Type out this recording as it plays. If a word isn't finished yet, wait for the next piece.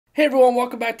Hey everyone,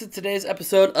 welcome back to today's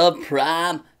episode of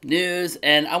Prime News,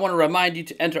 and I want to remind you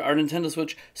to enter our Nintendo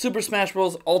Switch Super Smash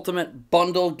Bros. Ultimate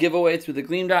Bundle giveaway through the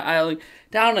Gleam.io link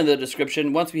down in the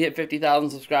description. Once we hit 50,000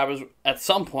 subscribers at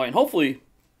some point, hopefully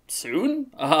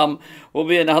soon, we'll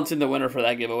be announcing the winner for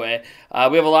that giveaway.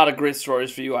 We have a lot of great stories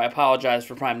for you. I apologize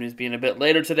for Prime News being a bit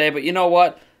later today, but you know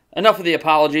what? Enough of the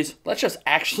apologies. Let's just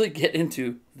actually get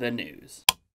into the news.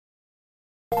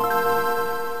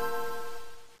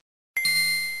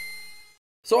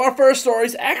 So our first story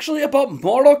is actually about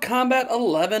Mortal Kombat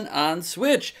 11 on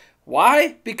Switch.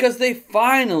 Why? Because they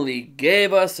finally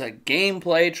gave us a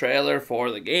gameplay trailer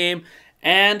for the game,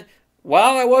 and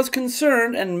while I was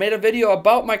concerned and made a video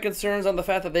about my concerns on the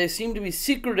fact that they seem to be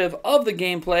secretive of the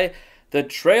gameplay, the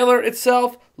trailer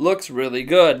itself looks really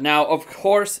good. Now, of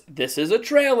course, this is a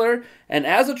trailer, and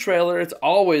as a trailer, it's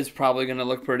always probably going to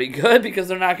look pretty good because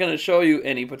they're not going to show you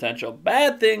any potential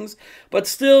bad things, but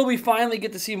still, we finally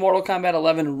get to see Mortal Kombat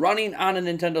 11 running on a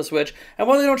Nintendo Switch, and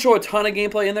while they don't show a ton of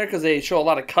gameplay in there because they show a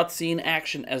lot of cutscene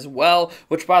action as well,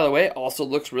 which, by the way, also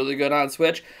looks really good on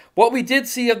Switch, what we did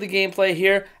see of the gameplay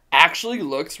here actually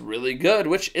looks really good,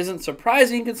 which isn't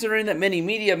surprising considering that many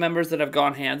media members that have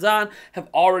gone hands-on have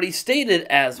already stated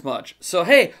as much. So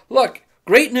hey, look,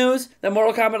 great news that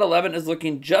Mortal Kombat 11 is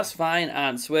looking just fine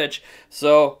on Switch.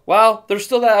 So, well, there's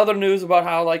still that other news about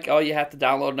how, like, oh, you have to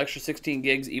download an extra 16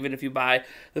 gigs even if you buy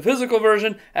the physical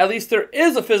version. At least there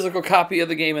is a physical copy of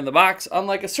the game in the box,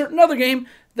 unlike a certain other game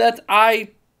that I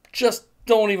just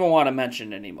don't even want to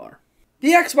mention anymore.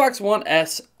 The Xbox One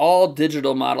S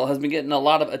all-digital model has been getting a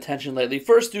lot of attention lately,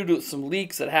 first due to some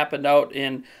leaks that happened out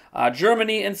in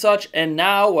Germany and such, and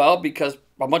now, well, because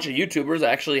a bunch of YouTubers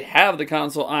actually have the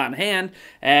console on hand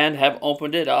and have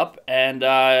opened it up, and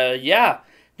yeah.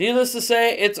 Needless to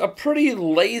say, it's a pretty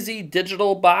lazy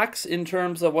digital box in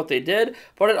terms of what they did,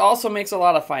 but it also makes a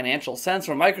lot of financial sense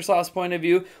from Microsoft's point of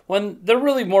view when they're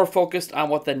really more focused on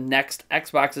what the next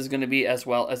Xbox is going to be as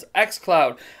well as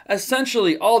xCloud.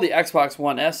 Essentially, all the Xbox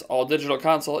One S all-digital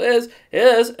console is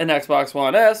an Xbox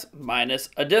One S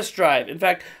minus a disk drive. In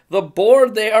fact, the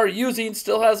board they are using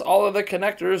still has all of the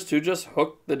connectors to just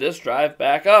hook the disk drive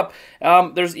back up.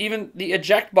 There's even the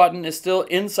eject button is still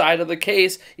inside of the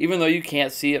case, even though you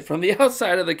can't see it from the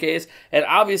outside of the case, and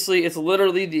obviously it's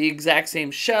literally the exact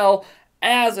same shell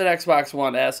as an Xbox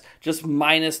One S, just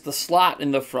minus the slot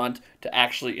in the front to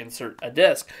actually insert a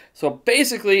disc. So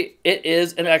basically, it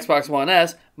is an Xbox One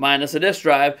S minus a disc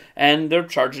drive, and they're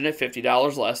charging it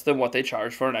 $50 less than what they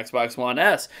charge for an Xbox One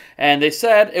S. And they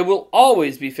said it will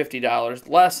always be $50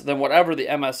 less than whatever the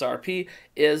MSRP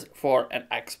is for an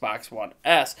Xbox One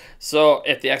S. So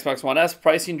if the Xbox One S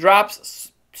pricing drops,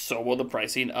 so will the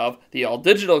pricing of the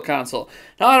all-digital console.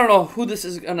 Now, I don't know who this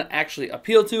is going to actually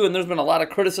appeal to, and there's been a lot of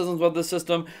criticisms of this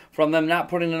system, from them not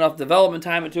putting enough development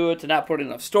time into it, to not putting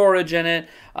enough storage in it,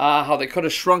 how they could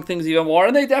have shrunk things even more,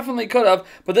 and they definitely could have,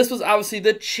 but this was obviously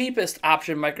the cheapest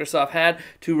option Microsoft had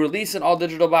to release an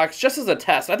all-digital box just as a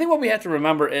test. I think what we have to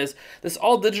remember is this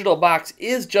all-digital box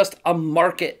is just a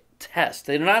market test.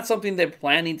 They're not something they're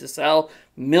planning to sell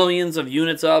millions of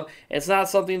units of. It's not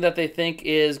something that they think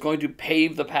is going to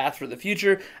pave the path for the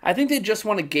future. I think they just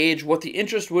want to gauge what the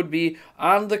interest would be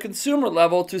on the consumer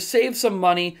level to save some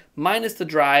money, minus the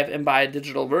drive, and buy a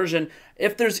digital version,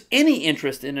 if there's any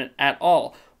interest in it at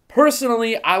all.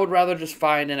 Personally, I would rather just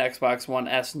find an Xbox One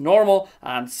S normal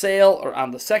on sale or on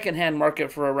the secondhand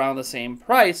market for around the same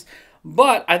price.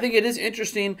 But I think it is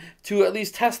interesting to at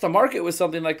least test the market with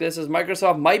something like this, as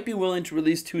Microsoft might be willing to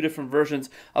release two different versions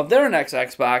of their next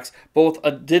Xbox, both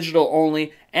a digital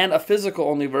only and a physical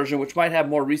only version, which might have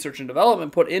more research and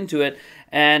development put into it,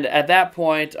 and at that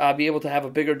point be able to have a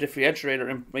bigger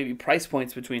differentiator and maybe price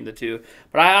points between the two.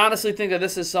 But I honestly think that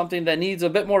this is something that needs a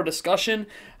bit more discussion,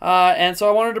 and so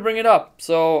I wanted to bring it up.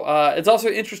 So it's also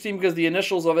interesting because the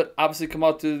initials of it obviously come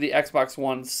out to the Xbox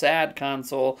One SAD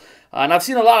console, and I've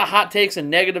seen a lot of hot takes and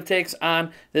negative takes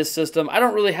on this system. I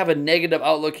don't really have a negative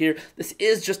outlook here. This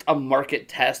is just a market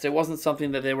test. It wasn't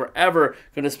something that they were ever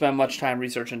going to spend much time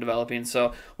researching and developing.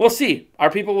 So we'll see. Are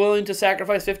people willing to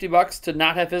sacrifice $50 to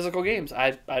not have physical games?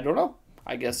 I don't know.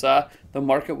 I guess the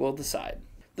market will decide.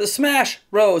 The Smash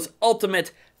Bros.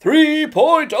 Ultimate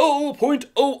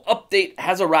 3.0.0 update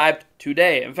has arrived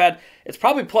today. In fact, it's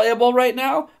probably playable right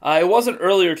now. It wasn't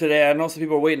earlier today. I know some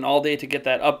people were waiting all day to get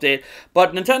that update,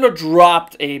 but Nintendo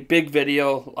dropped a big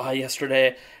video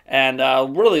yesterday, and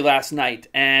really last night.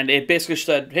 And it basically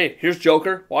said, hey, here's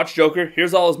Joker, watch Joker,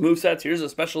 here's all his movesets, here's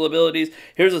his special abilities,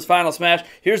 here's his final smash,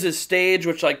 here's his stage,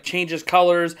 which like changes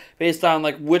colors based on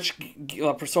like which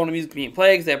Persona music being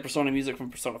played, because they have Persona music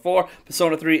from Persona 4,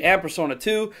 Persona 3, and Persona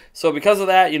 2. So because of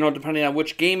that, depending on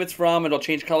which game it's from, it'll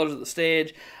change colors of the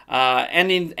stage.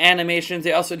 Ending animations.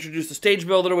 They also introduced a stage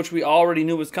builder, which we already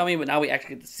knew was coming, but now we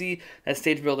actually get to see that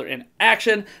stage builder in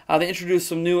action. They introduced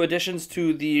some new additions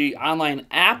to the online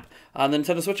app, the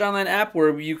Nintendo Switch Online app,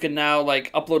 where you can now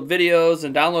like upload videos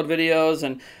and download videos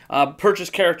and purchase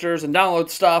characters and download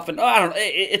stuff. And I don't know,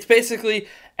 it's basically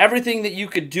everything that you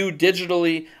could do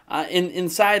digitally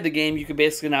inside the game, you could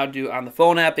basically now do on the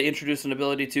phone app. They introduced an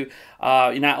ability to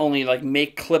not only like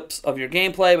make clips of your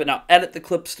gameplay, but now edit the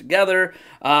clips together.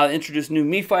 Introduce new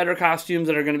Mii Fighter costumes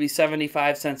that are going to be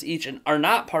 75 cents each and are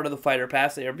not part of the Fighter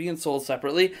Pass. They are being sold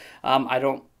separately. I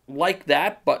don't like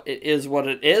that, but it is what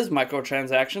it is.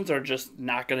 Microtransactions are just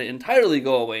not going to entirely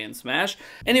go away in Smash.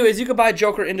 Anyways, you could buy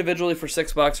Joker individually for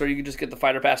 $6, or you could just get the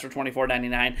Fighter Pass for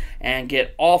 $24.99 and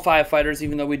get all 5 fighters,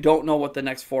 even though we don't know what the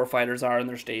next 4 fighters are in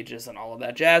their stages and all of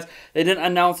that jazz. They didn't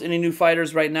announce any new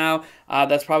fighters right now.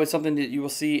 That's probably something that you will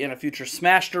see in a future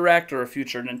Smash Direct or a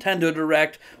future Nintendo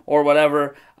Direct or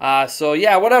whatever. So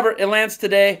yeah, whatever. It lands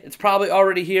today. It's probably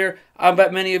already here. I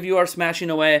bet many of you are smashing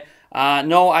away.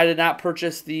 No, I did not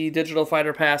purchase the Digital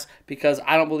Fighter Pass because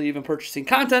I don't believe in purchasing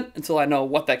content until I know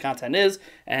what that content is,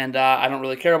 and I don't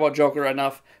really care about Joker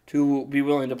enough to be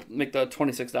willing to make the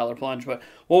 $26 plunge. But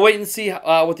we'll wait and see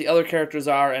what the other characters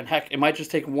are, and heck, it might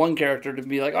just take one character to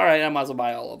be like, all right, I might as well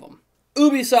buy all of them.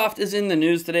 Ubisoft is in the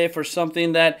news today for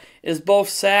something that is both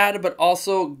sad but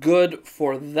also good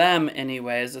for them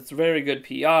anyways. It's very good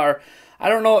PR. I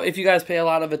don't know if you guys pay a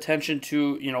lot of attention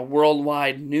to,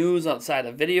 worldwide news outside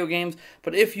of video games,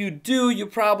 but if you do, you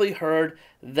probably heard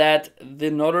that the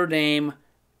Notre Dame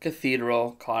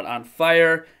Cathedral caught on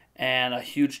fire and a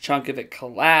huge chunk of it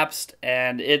collapsed,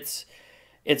 and it's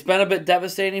been a bit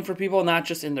devastating for people, not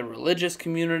just in the religious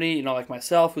community, like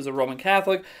myself, who's a Roman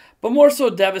Catholic, but more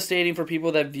so devastating for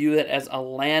people that view it as a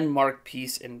landmark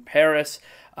piece in Paris.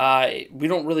 We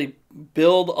don't really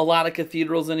build a lot of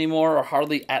cathedrals anymore, or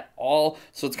hardly at all,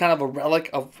 so it's kind of a relic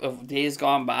of days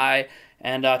gone by.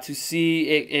 And to see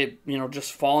it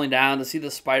just falling down, to see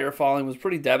the spire falling was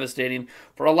pretty devastating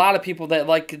for a lot of people that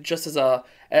like it just as a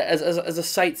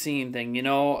sightseeing thing.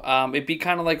 It'd be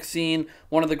kind of like seeing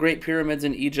one of the Great Pyramids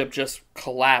in Egypt just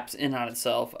collapse in on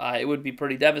itself. It would be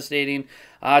pretty devastating,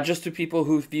 just to people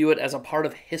who view it as a part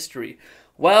of history.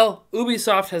 Well,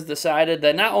 Ubisoft has decided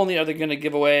that not only are they going to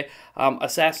give away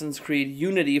Assassin's Creed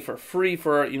Unity for free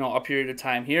for a period of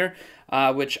time here,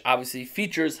 which obviously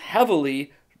features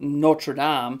heavily Notre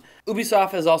Dame,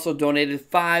 Ubisoft has also donated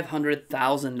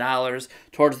 $500,000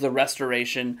 towards the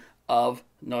restoration of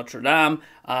Notre Dame.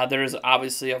 There is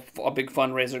obviously a big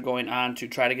fundraiser going on to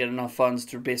try to get enough funds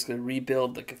to basically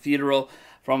rebuild the cathedral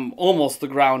from almost the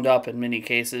ground up in many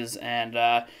cases,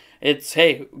 and it's,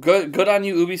 hey, good on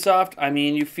you, Ubisoft. I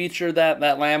mean, you feature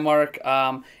that landmark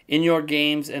in your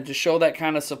games, and to show that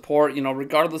kind of support,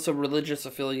 regardless of religious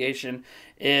affiliation,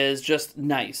 is just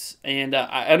nice. And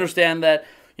I understand that,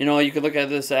 you could look at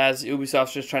this as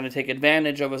Ubisoft's just trying to take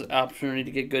advantage of an opportunity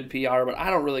to get good PR, but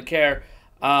I don't really care.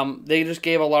 They just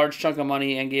gave a large chunk of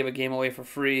money and gave a game away for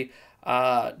free,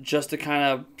 just to kind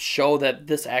of show that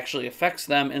this actually affects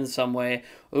them in some way.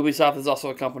 Ubisoft is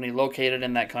also a company located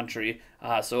in that country,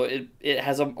 so it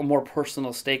has a more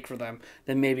personal stake for them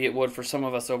than maybe it would for some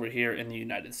of us over here in the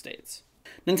United States.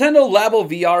 Nintendo Labo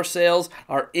VR sales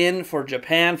are in for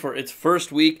Japan for its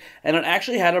first week, and it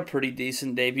actually had a pretty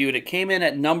decent debut. It came in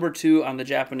at number 2 on the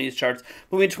Japanese charts,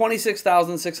 moving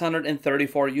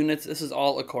 26,634 units. This is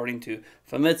all according to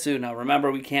Famitsu. Now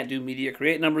remember, we can't do Media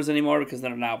Create numbers anymore because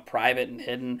they're now private and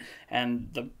hidden, and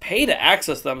the pay to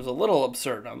access them is a little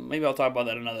absurd. Maybe I'll talk about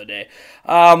that another day.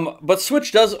 But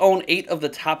Switch does own 8 of the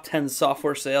top 10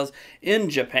 software sales in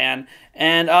Japan,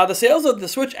 and the sales of the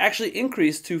Switch actually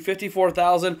increased to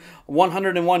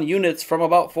 54,101 units from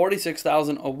about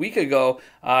 46,000 a week ago.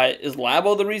 Is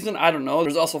Labo the reason? I don't know.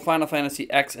 There's also Final Fantasy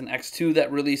X and X2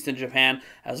 that released in Japan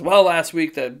as well last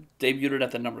week that debuted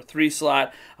at the number 3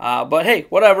 slot. But hey,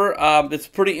 whatever. It's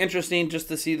pretty interesting just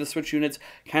to see the Switch units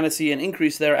kind of see an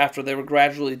increase there after they were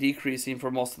gradually decreasing for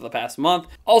most of the past month.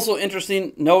 Also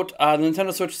interesting note, the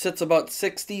Nintendo Switch sits about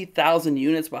 60,000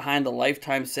 units behind the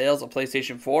lifetime sales of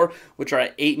PlayStation 4, which are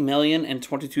at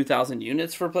 8,022,000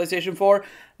 units for PlayStation 4.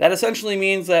 That essentially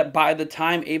means that by the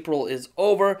time April is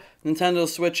over, Nintendo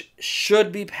Switch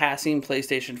should be passing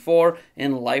PlayStation 4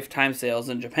 in lifetime sales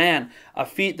in Japan. A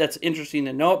feat that's interesting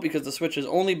to note because the Switch has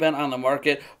only been on the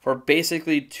market for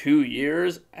basically 2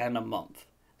 years and a month.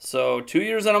 So 2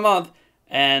 years and a month,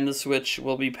 and the Switch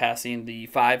will be passing the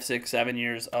 5, 6, 7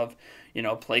 years of,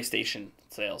 PlayStation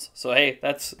sales. So hey,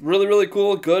 that's really, really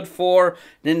cool. Good for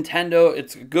Nintendo.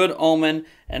 It's a good omen,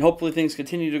 and hopefully things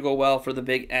continue to go well for the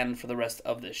big end for the rest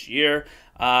of this year.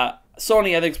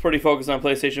 Sony, I think, is pretty focused on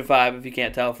PlayStation 5, if you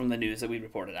can't tell from the news that we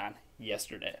reported on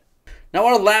yesterday. Now,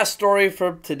 our last story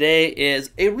for today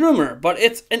is a rumor, but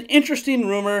it's an interesting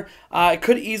rumor. It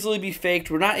could easily be faked.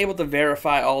 We're not able to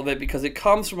verify all of it because it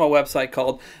comes from a website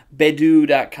called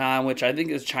Baidu.com, which I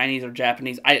think is Chinese or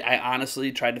Japanese. I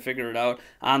honestly tried to figure it out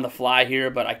on the fly here,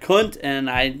 but I couldn't, and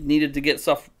I needed to get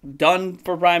stuff done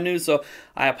for Prime News, so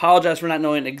I apologize for not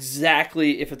knowing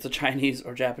exactly if it's a Chinese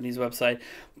or Japanese website.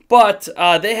 But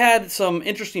they had some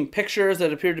interesting pictures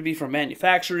that appeared to be from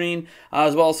manufacturing,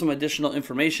 as well as some additional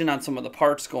information on some of the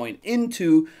parts going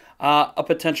into a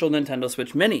potential Nintendo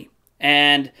Switch Mini.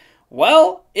 And,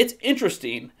 well, it's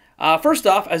interesting. First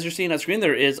off, as you're seeing on screen,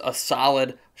 there is a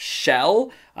solid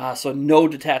shell, so no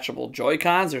detachable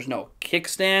Joy-Cons. There's no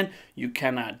kickstand. You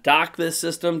cannot dock this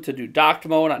system to do docked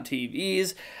mode on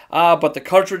TVs, but the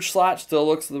cartridge slot still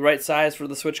looks the right size for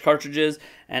the Switch cartridges.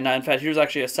 And in fact, here's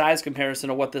actually a size comparison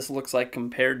of what this looks like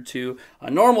compared to a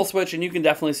normal Switch, and you can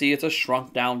definitely see it's a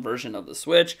shrunk down version of the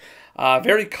Switch.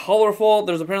 Very colorful.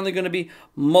 There's apparently going to be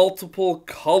multiple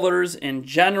colors in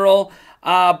general,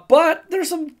 but there's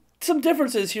some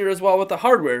differences here as well with the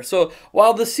hardware. So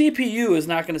while the CPU is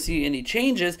not going to see any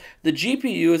changes, the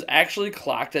GPU is actually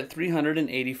clocked at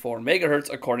 384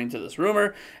 megahertz according to this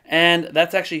rumor, and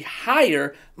that's actually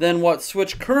higher than what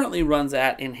Switch currently runs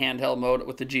at in handheld mode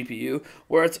with the GPU,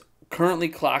 where it's currently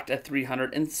clocked at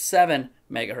 307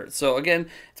 megahertz. So again,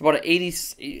 it's about an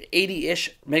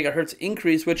 80-ish megahertz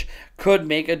increase, which could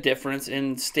make a difference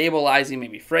in stabilizing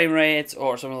maybe frame rates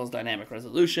or some of those dynamic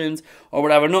resolutions or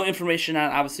whatever. No information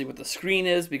on obviously what the screen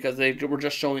is because they were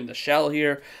just showing the shell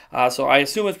here. So I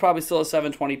assume it's probably still a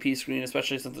 720p screen,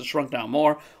 especially since it's shrunk down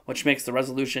more, which makes the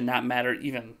resolution not matter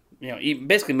even,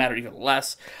 basically matter even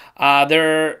less.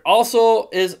 There also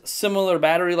is similar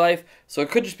battery life, so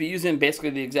it could just be using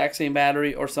basically the exact same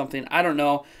battery or something. I don't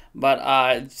know,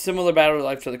 but similar battery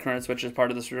life to the current Switch is part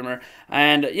of this rumor.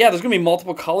 And yeah, there's going to be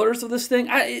multiple colors of this thing.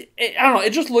 I don't know,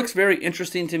 it just looks very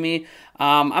interesting to me.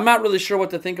 I'm not really sure what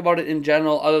to think about it in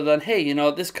general other than, hey,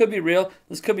 this could be real,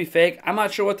 this could be fake. I'm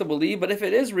not sure what to believe, but if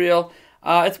it is real,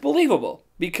 it's believable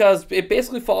because it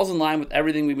basically falls in line with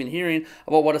everything we've been hearing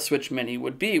about what a Switch Mini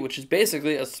would be, which is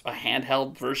basically a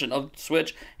handheld version of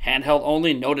Switch, handheld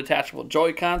only, no detachable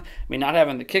Joy-Cons. Not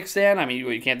having the kickstand,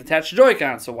 you can't detach the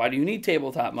Joy-Cons, so why do you need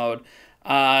tabletop mode?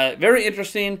 Very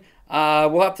interesting.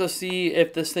 We'll have to see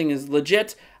if this thing is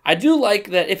legit. I do like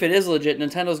that if it is legit,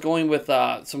 Nintendo's going with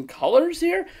some colors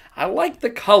here. I like the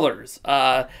colors.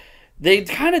 They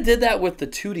kind of did that with the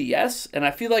 2DS, and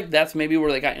I feel like that's maybe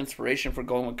where they got inspiration for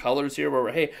going with colors here, where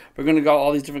we're going to go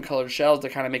all these different colored shells to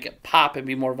kind of make it pop and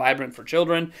be more vibrant for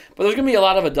children. But there's going to be a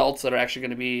lot of adults that are actually going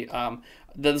to be, that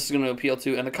this is going to appeal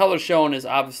to, and the color shown is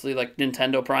obviously like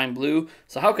Nintendo Prime Blue,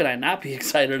 so how could I not be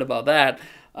excited about that?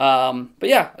 But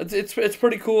yeah, it's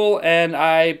pretty cool, and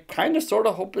I kind of sort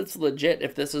of hope it's legit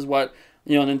if this is what,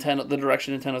 Nintendo, the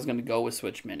direction Nintendo's going to go with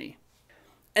Switch Mini.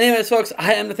 Anyways, folks,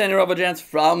 I am Nathaniel Robojans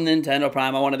from Nintendo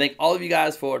Prime. I want to thank all of you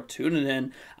guys for tuning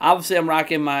in. Obviously, I'm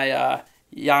rocking my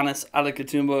Giannis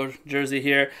Antetokounmpo jersey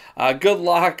here. Good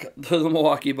luck to the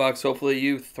Milwaukee Bucks. Hopefully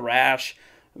you thrash,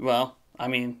 well, I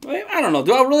don't know.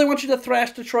 Do I really want you to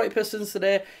thrash Detroit Pistons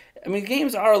today?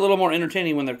 Games are a little more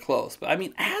entertaining when they're close. But,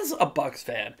 as a Bucks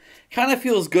fan, kind of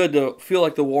feels good to feel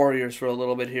like the Warriors for a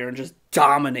little bit here and just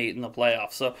dominate in the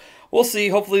playoffs. So, we'll see.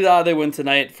 Hopefully they win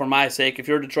tonight for my sake. If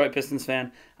you're a Detroit Pistons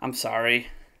fan, I'm sorry.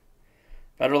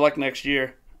 Better luck next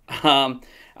year. Anyways,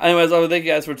 I want to thank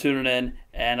you guys for tuning in,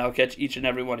 and I'll catch each and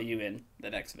every one of you in the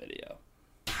next video.